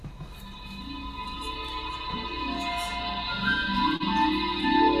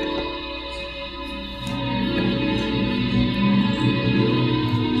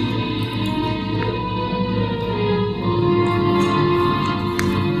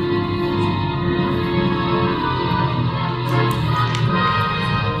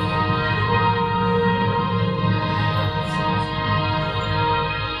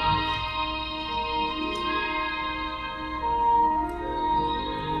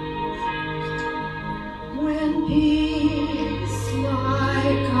Peace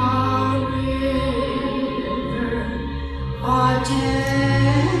like a river attendeth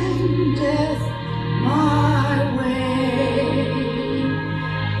my way.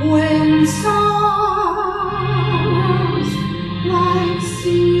 When sorrows like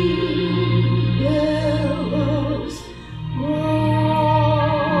sea billows roll,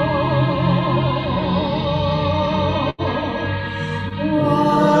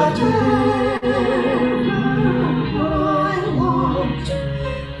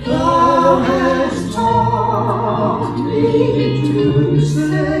 Thou hast taught me to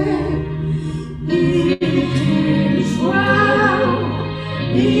say, it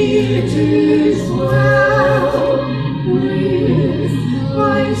is well with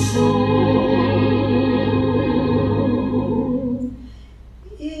my soul.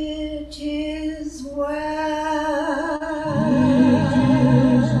 It is well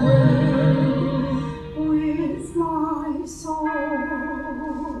with my soul.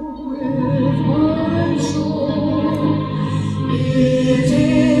 It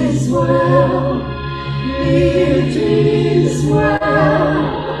is well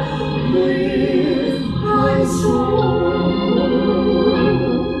with my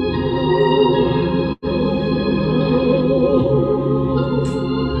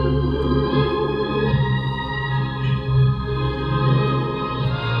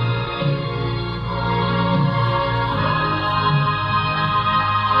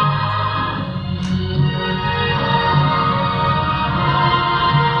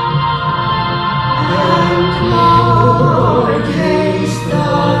Lord, haste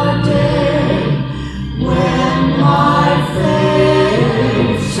the day when my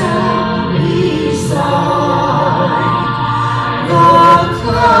faith shall be sight. The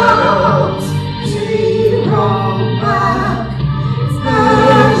clouds zero back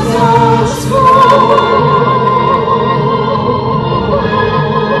as a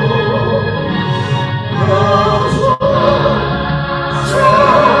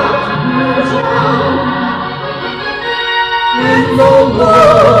and the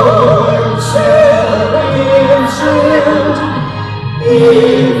Lord shall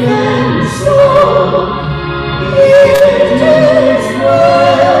be